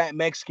big fat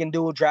Mexican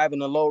dude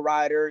driving a low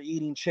rider,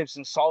 eating chips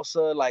and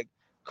salsa. Like,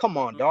 come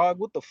on, dog.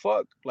 What the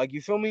fuck? Like,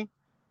 you feel me?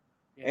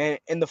 Yeah.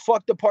 And the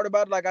fucked up part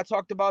about it, like I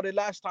talked about it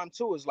last time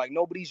too, is like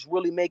nobody's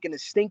really making a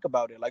stink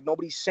about it. Like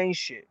nobody's saying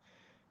shit.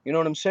 You know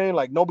what I'm saying?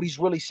 Like nobody's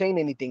really saying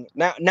anything.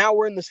 Now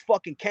we're in this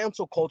fucking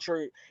cancel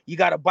culture. You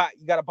gotta bite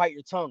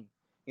your tongue.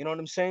 You know what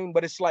I'm saying?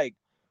 But it's like,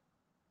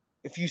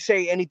 if you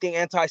say anything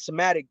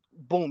anti-Semitic,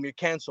 boom, you're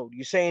canceled.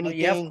 You say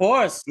anything, of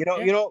course. You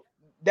know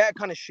that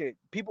kind of shit.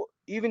 People,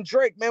 even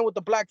Drake, man, with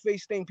the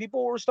blackface thing,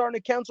 people were starting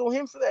to cancel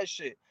him for that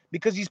shit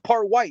because he's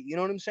part white. You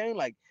know what I'm saying?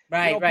 Like,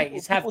 right, people,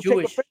 he's half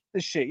Jewish.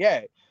 This shit,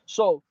 yeah.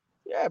 So,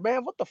 yeah,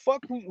 man, what the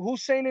fuck?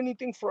 Who's saying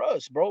anything for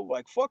us, bro?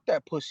 Like, fuck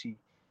that pussy.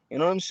 You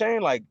know what I'm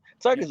saying? Like,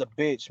 Tiger's a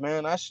bitch,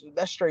 man. That's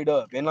straight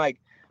up. And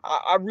like,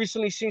 I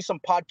recently seen some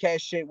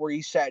podcast shit where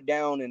he sat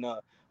down and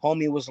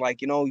homie was like,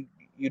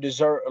 we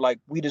deserve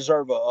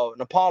an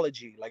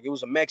apology. Like, it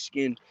was a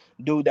Mexican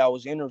dude that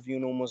was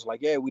interviewing him, was like,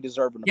 yeah, we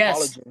deserve an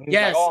apology. And he was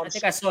like, oh, I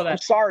think I saw that. I'm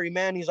sorry,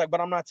 man. He's like,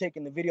 but I'm not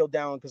taking the video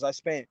down because I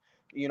spent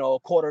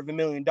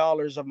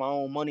 $250,000 of my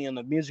own money on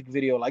the music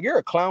video. Like, you're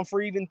a clown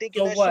for even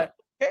thinking that shit.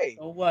 Hey,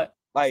 so what?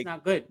 Like, it's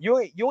not good.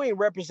 You ain't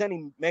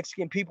representing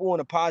Mexican people in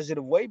a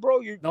positive way,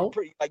 bro. You're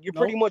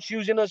pretty much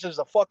using us as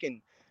a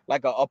fucking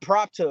like a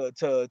prop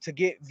to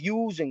get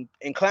views and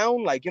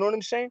clown. Like, you know what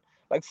I'm saying?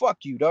 Like, fuck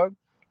you, dog.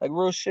 Like,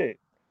 real shit.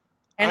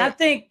 And I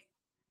think,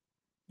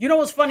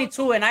 what's funny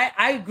too, and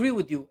I agree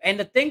with you. And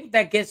the thing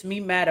that gets me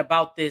mad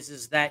about this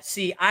is that,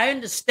 see, I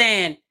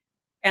understand,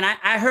 and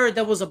I heard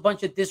there was a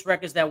bunch of diss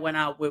records that went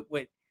out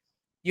with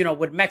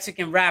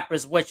Mexican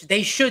rappers, which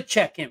they should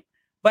check him.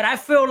 But I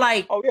feel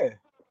like,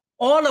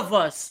 all of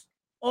us,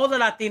 all the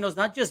Latinos,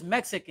 not just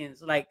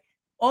Mexicans, like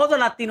all the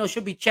Latinos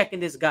should be checking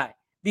this guy,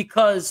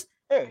 because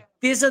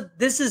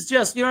this is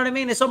just, you know what I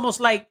mean? It's almost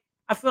like,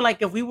 I feel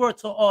like if we were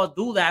to all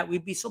do that,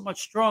 we'd be so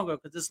much stronger,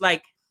 because it's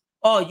like,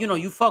 oh,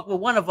 you fuck with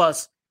one of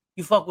us,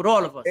 you fuck with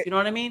all of us. You know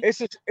what I mean?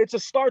 It's a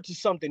start to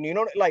something. You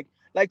know, like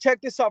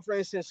check this out. For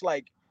instance,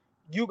 like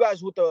you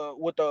guys with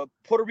the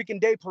Puerto Rican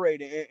Day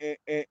Parade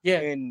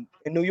in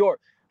New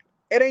York.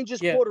 It ain't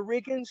just Puerto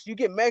Ricans. You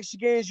get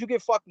Mexicans. You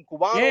get fucking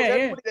Cubanos.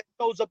 Everybody that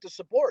shows up to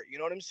support. You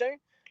know what I'm saying?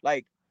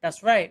 Like,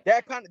 that's right.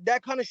 That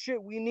kind of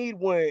shit we need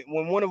when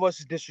one of us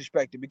is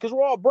disrespected, because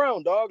we're all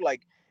brown, dog.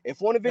 Like,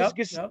 if one of us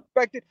gets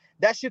disrespected,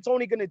 that shit's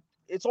only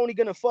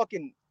gonna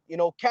fucking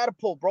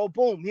catapult, bro.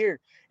 Boom, here.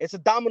 It's a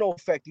domino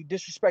effect. You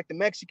disrespect the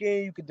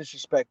Mexican, you could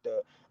disrespect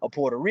a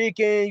Puerto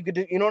Rican, you could,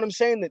 you know what I'm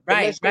saying? The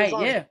list goes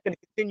on. It's gonna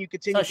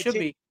continue. Should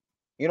be.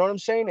 You know what I'm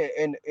saying?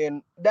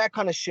 And that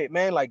kind of shit,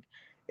 man. Like,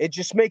 it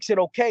just makes it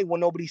okay when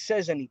nobody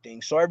says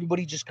anything. So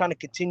everybody just kind of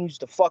continues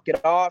to fuck it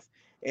off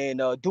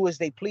and do as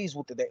they please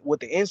with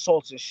the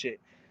insults and shit.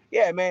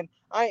 Yeah, man.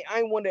 I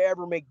ain't want to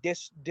ever make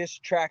diss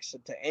tracks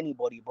to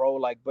anybody, bro.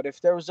 Like, but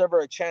if there was ever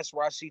a chance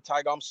where I see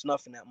Tiger, I'm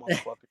snuffing that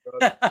motherfucker, bro.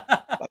 Like,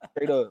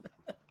 straight up.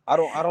 I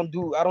don't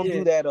do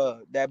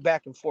that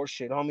back and forth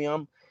shit,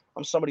 homie.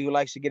 I'm somebody who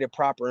likes to get it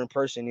proper in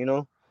person,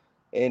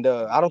 And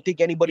I don't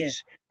think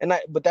anybody's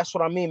but that's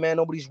what I mean, man.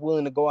 Nobody's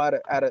willing to go out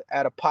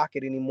of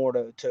pocket anymore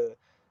to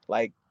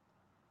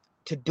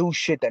do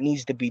shit that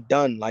needs to be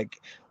done.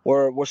 Like,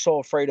 we're so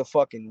afraid of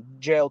fucking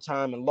jail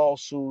time and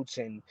lawsuits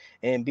and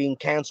being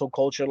cancel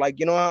culture. Like,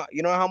 you know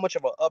how much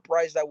of an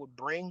uprise that would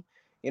bring.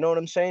 You know what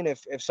I'm saying?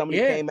 If somebody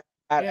came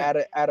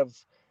out of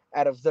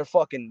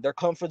their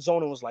comfort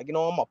zone and was like, I'm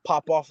gonna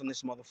pop off on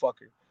this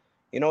motherfucker.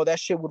 That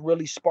shit would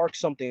really spark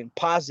something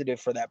positive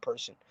for that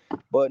person.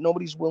 But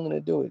nobody's willing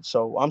to do it.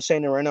 So I'm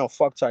saying it right now.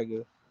 Fuck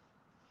Tiger.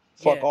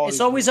 Fuck all. It's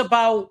always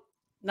about.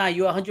 Nah,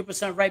 you're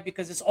 100% right,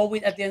 because it's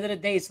always, at the end of the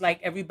day, it's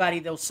like everybody,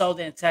 they'll sell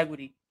their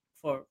integrity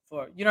for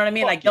you know what I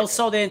mean? Like, they'll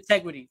sell their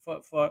integrity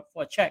for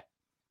a check,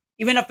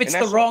 even if it's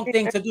the wrong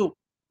thing to do.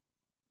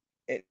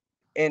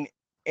 And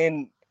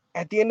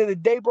at the end of the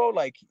day, bro,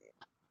 like,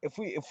 if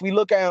we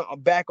look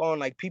back on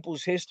like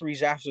people's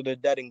histories after they're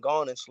dead and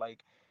gone, it's like,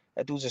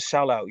 that dude's a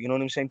sellout. You know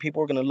what I'm saying?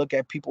 People are gonna look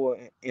at people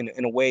in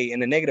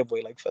a negative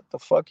way. Like, what the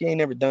fuck? He ain't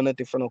never done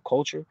nothing for no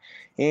culture.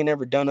 He ain't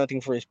never done nothing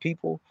for his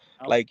people.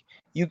 Like,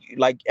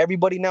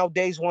 everybody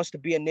nowadays wants to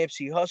be a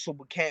Nipsey Hussle,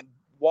 but can't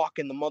walk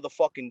in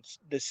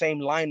the same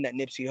line that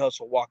Nipsey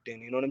Hussle walked in.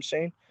 You know what I'm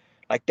saying?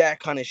 Like, that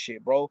kind of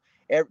shit, bro.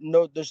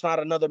 No, there's not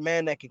another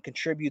man that can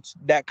contribute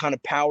that kind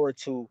of power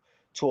to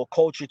a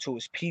culture, to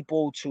his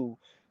people, to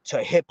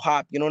hip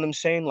hop. You know what I'm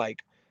saying? Like,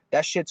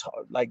 that shit's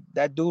like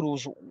that dude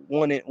was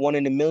one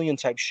in a million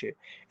type shit.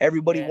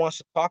 Everybody Yeah. wants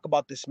to talk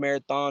about this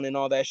marathon and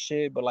all that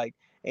shit, but like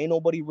ain't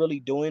nobody really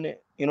doing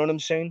it. You know what I'm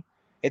saying?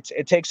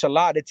 It takes a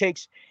lot. It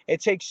takes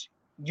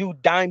you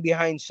dying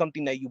behind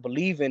something that you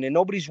believe in, and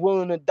nobody's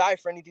willing to die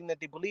for anything that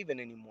they believe in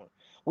anymore.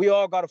 We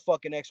all got a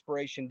fucking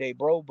expiration date,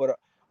 bro. But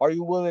are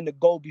you willing to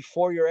go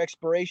before your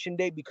expiration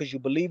date because you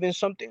believe in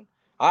something?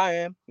 I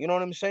am. You know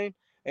what I'm saying?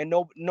 And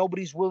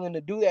nobody's willing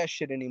to do that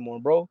shit anymore,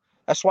 bro.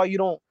 That's why you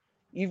don't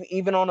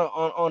even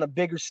on a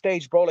bigger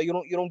stage, bro. Like you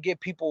don't get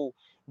people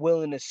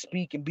willing to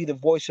speak and be the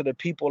voice of the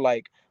people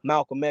like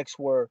Malcolm X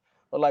were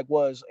or like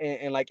was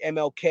and like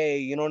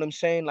MLK. You know what I'm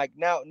saying? Like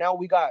now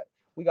we got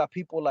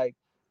people like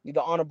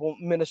the Honorable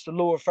Minister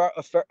Louis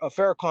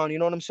Farrakhan. You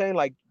know what I'm saying?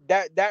 Like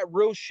that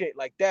real shit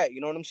like that.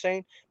 You know what I'm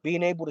saying?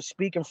 Being able to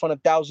speak in front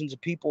of thousands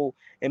of people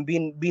and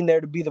being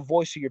there to be the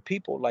voice of your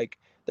people. Like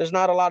there's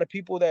not a lot of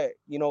people that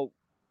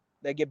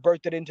that get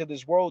birthed into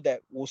this world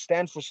that will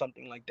stand for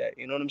something like that.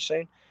 You know what I'm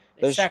saying?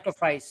 They There's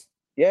sacrifice.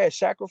 yeah,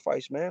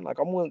 sacrifice, man. Like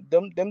I'm willing,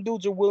 them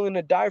dudes are willing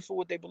to die for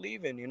what they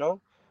believe in,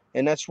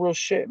 and that's real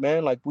shit,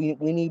 man. Like we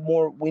need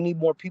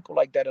more people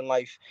like that in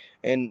life,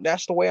 and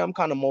that's the way I'm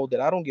kind of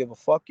molded. I don't give a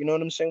fuck, you know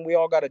what I'm saying? We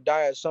all gotta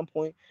die at some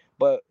point,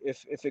 but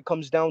if it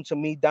comes down to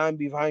me dying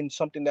behind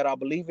something that I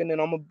believe in, then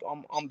I'm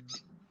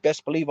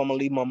best believe I'm gonna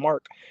leave my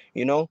mark,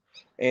 you know,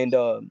 and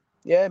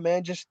yeah,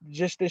 man, just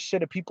this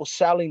shit of people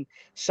selling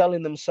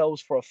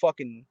themselves for a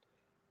fucking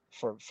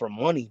for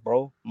money,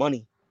 bro.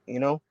 Money, you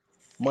know?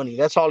 Money.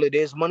 That's all it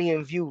is. Money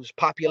and views, Always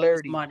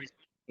popularity. money.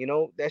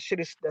 That shit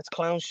that's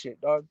clown shit,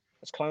 dog.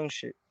 That's clown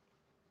shit.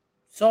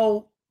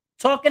 So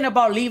talking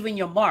about leaving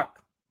your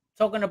mark,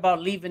 talking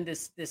about leaving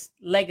this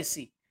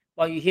legacy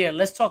while you're here,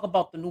 let's talk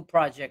about the new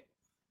project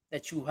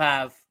that you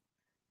have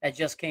that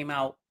just came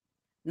out.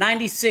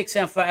 96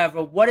 and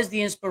Forever. What is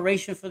the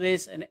inspiration for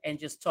this? And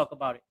just talk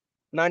about it.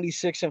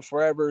 96 and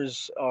Forever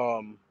is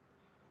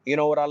you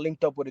know what, I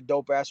linked up with a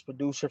dope ass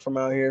producer from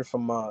out here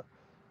from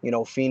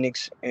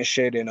Phoenix and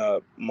shit, and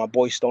my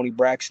boy Stony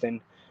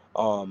Braxton,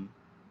 um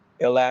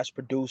ill ass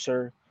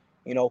producer,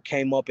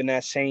 came up in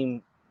that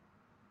same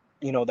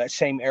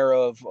era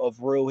of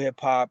real hip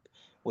hop,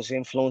 was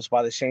influenced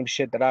by the same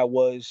shit that I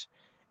was.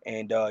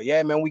 And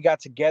yeah, man, we got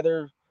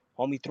together.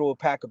 Homie threw a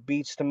pack of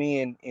beats to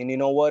me, and you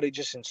know what? It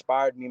just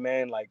inspired me,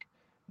 man. Like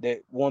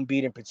that one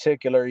beat in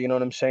particular, you know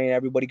what I'm saying?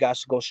 Everybody got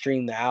to go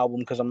stream the album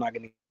because I'm not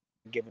gonna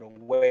give it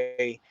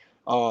away.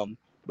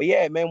 But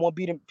yeah, man, one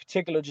beat in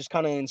particular just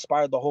kind of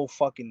inspired the whole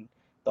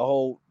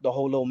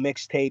little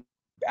mixtape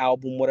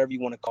album, whatever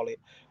you want to call it.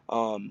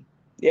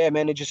 Yeah,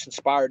 man, it just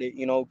inspired it,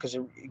 because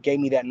it gave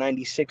me that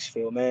 96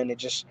 feel, man. It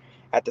just,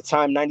 at the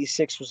time,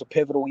 96 was a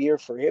pivotal year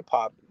for hip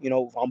hop,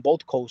 on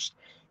both coasts.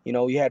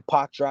 You had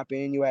Pac drop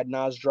in, you had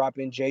Nas drop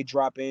in, Jay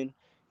drop in,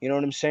 you know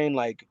what I'm saying?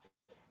 Like,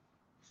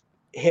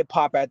 hip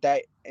hop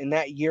in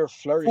that year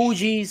flourished.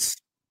 Fuji's.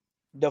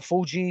 The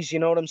Fugees, you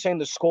know what I'm saying?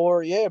 The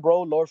score, yeah,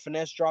 bro. Lord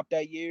Finesse dropped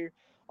that year.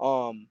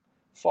 Um,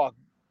 fuck,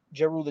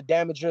 Jeru the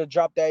Damager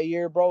dropped that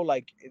year, bro.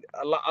 Like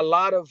a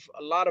lot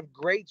of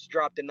greats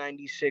dropped in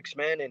 '96,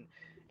 man,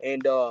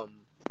 and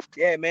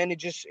yeah, man, it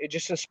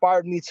just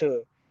inspired me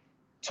to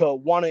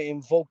want to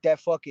invoke that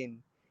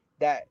fucking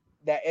that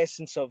that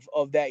essence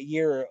of that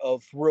year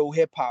of real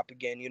hip hop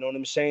again. You know what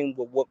I'm saying?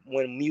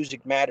 When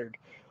music mattered.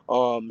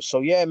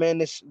 So yeah, man,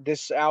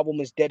 this album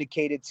is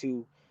dedicated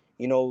to,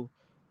 you know,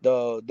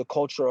 the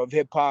culture of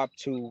hip hop,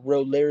 to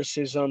real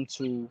lyricism,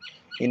 to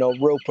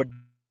real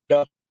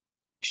production.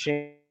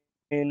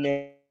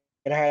 It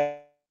has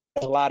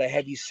a lot of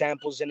heavy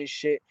samples in his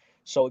shit,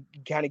 so it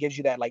kind of gives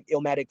you that like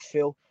Illmatic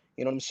feel.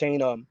 You know what I'm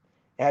saying?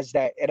 It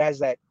has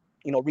that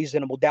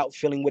reasonable doubt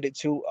feeling with it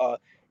too.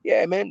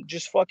 Yeah, man,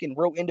 just fucking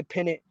real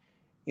independent,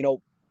 you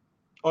know,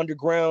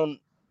 underground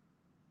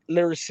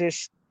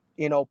lyricist,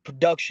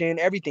 production,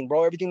 everything,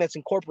 bro. Everything that's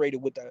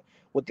incorporated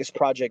with this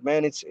project,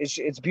 man.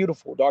 It's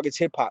beautiful, dog. It's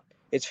hip hop.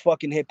 It's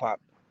fucking hip hop.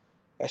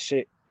 That's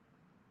it.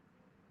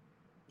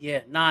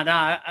 Yeah, nah.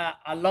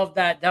 I love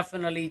that.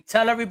 Definitely.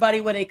 Tell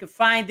everybody where they can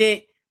find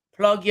it.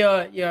 Plug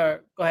your go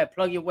ahead,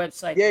 plug your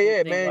website, Yeah, the whole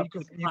yeah, thing, man. where You can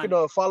we can you find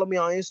can it. follow me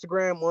on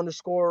Instagram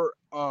underscore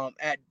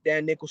at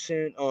Dan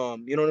Nicholson.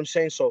 You know what I'm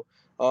saying? So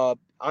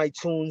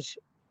iTunes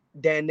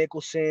Dan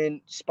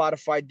Nicholson,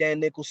 Spotify Dan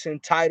Nicholson,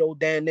 Title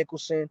Dan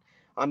Nicholson.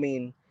 I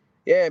mean,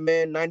 yeah,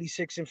 man,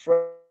 96 and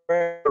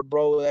Forever,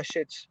 bro. That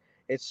shit's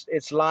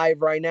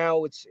live right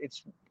now. It's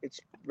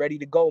ready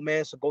to go,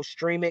 man. So go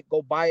stream it,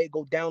 go buy it,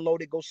 go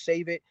download it, go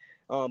save it.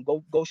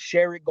 Go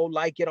share it, go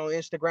like it on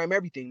Instagram,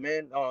 everything,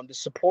 man. The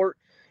support,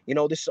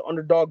 this is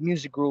Underdog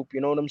Music Group,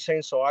 you know what I'm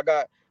saying? So I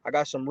got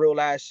some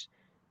real ass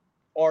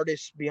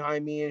artists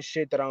behind me and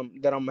shit that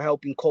I'm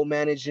helping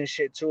co-manage and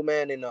shit too,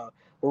 man. And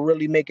we're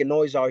really making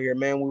noise out here,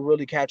 man. We're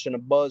really catching a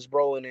buzz,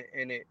 bro, and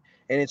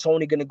it's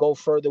only gonna go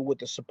further with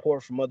the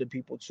support from other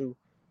people too.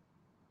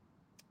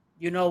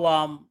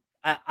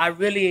 I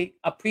really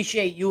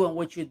appreciate you and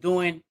what you're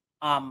doing.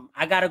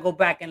 I gotta go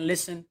back and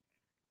listen,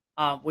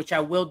 which I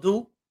will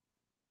do.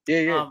 Yeah,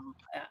 yeah.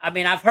 I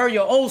mean, I've heard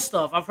your old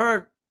stuff. I've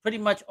heard pretty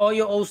much all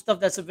your old stuff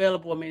that's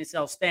available. I mean, it's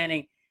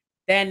outstanding.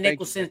 Dan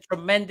Nicholson,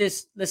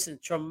 tremendous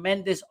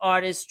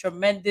artist,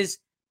 tremendous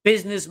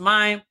business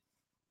mind.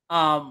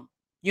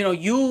 You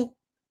know,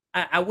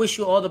 I wish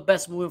you all the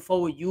best moving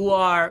forward.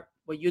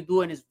 What you're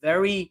doing is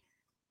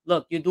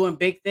look, you're doing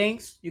big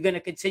things. You're going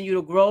to continue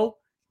to grow.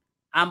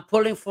 I'm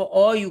pulling for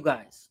all you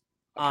guys.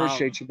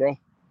 Appreciate you, bro.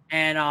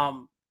 And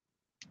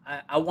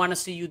I want to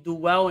see you do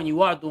well, and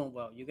you are doing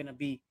well. You're going to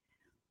be,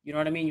 you know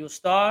what I mean? You're a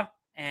star.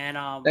 And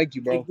thank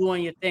you, bro. Keep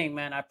doing your thing,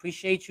 man. I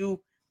appreciate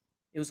you.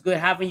 It was good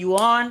having you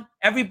on.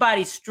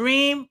 Everybody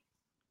stream.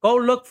 Go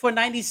look for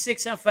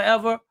 96 and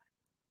Forever.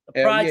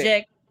 The project.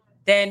 Yeah.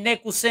 Dan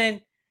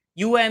Nicholson,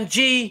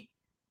 UMG,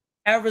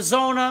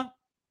 Arizona.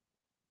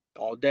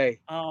 All day.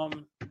 All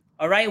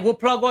right. We'll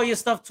plug all your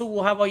stuff too.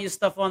 We'll have all your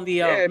stuff on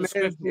the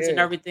descriptions and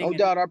everything. No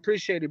doubt. I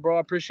appreciate it, bro. I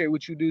appreciate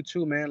what you do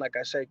too, man. Like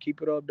I said,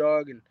 keep it up,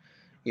 dog. And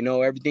you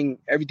know, everything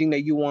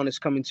that you want is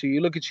coming to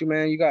you. Look at you,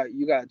 man. You got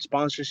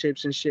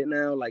sponsorships and shit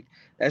now. Like,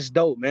 that's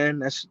dope, man.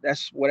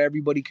 That's what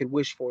everybody could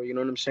wish for. You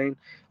know what I'm saying?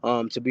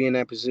 To be in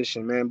that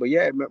position, man. But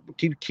yeah,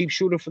 keep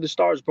shooting for the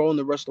stars, bro, and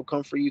the rest will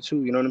come for you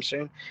too. You know what I'm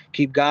saying?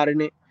 Keep guiding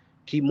it.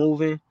 Keep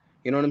moving.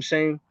 You know what I'm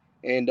saying?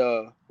 And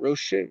real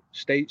shit.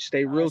 Stay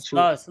real too.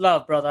 It's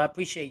love, brother. I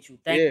appreciate you.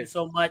 Thank you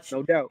so much.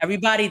 No doubt.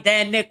 Everybody,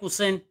 Dan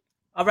Nicholson.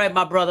 All right,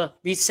 my brother.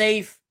 Be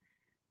safe.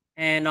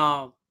 And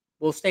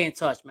we'll stay in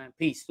touch, man.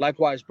 Peace.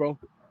 Likewise, bro. All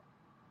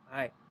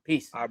right.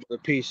 Peace. All right,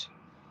 brother. Peace.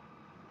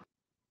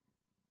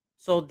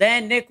 So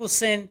Dan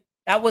Nicholson,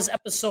 that was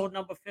episode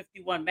number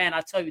 51. Man,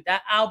 I tell you,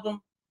 that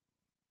album,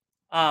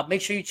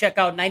 make sure you check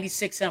out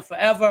 96 and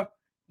Forever.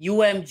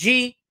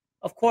 UMG,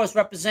 of course,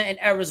 representing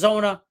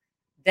Arizona.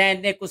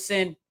 Dan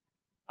Nicholson.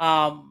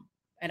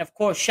 And of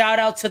course, shout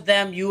out to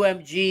them,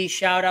 UMG.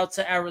 Shout out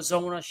to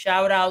Arizona.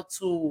 Shout out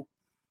to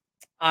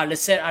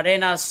Lisette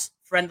Arenas,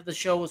 friend of the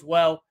show as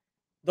well.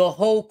 The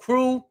whole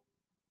crew.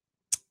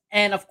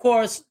 And of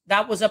course,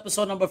 that was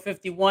episode number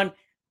 51.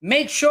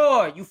 Make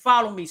sure you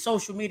follow me,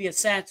 social media,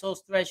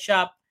 Santos Thread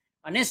Shop.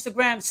 On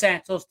Instagram,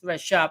 Santos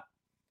Thread Shop.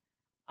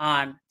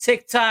 On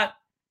TikTok,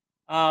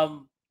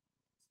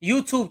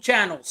 YouTube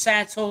channel,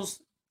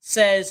 Santos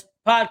Says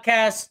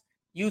Podcast,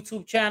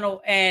 YouTube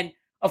channel. And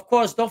of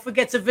course, don't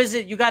forget to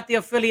visit. You got the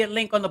affiliate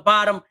link on the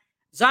bottom.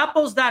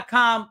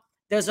 Zappos.com.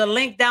 There's a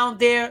link down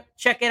there.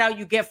 Check it out.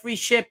 You get free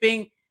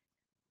shipping.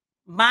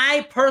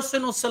 My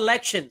personal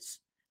selections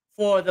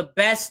for the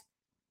best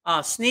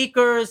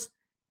sneakers,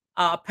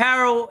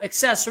 apparel,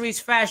 accessories,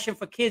 fashion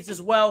for kids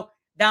as well.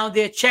 Down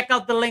there. Check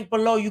out the link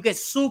below. You get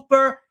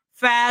super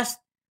fast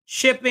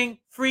shipping,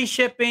 free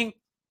shipping,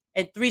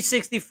 and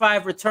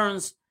 365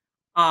 returns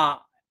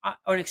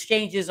or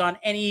exchanges on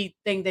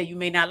anything that you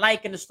may not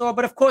like in the store.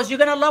 But of course, you're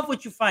going to love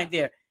what you find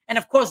there. And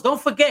of course,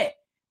 don't forget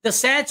the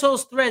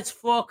Santos Threads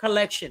Fall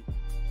Collection.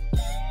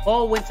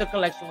 Fall Winter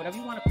Collection, whatever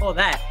you want to call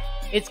that.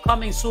 It's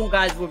coming soon,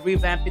 guys. We're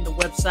revamping the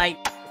website.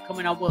 We're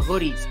coming out with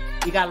hoodies.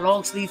 We got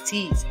long sleeve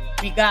tees.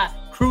 We got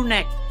crew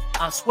neck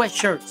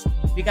sweatshirts.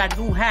 We got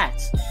new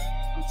hats.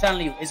 I'm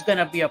telling you, it's going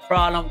to be a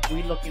problem.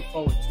 We're looking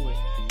forward to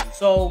it.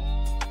 So,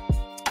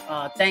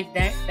 thank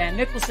Dan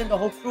Nicholson, the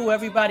whole crew,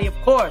 everybody,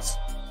 of course.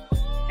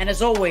 And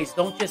as always,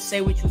 don't just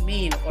say what you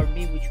mean or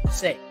mean what you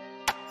say.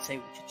 Say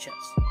with your chest.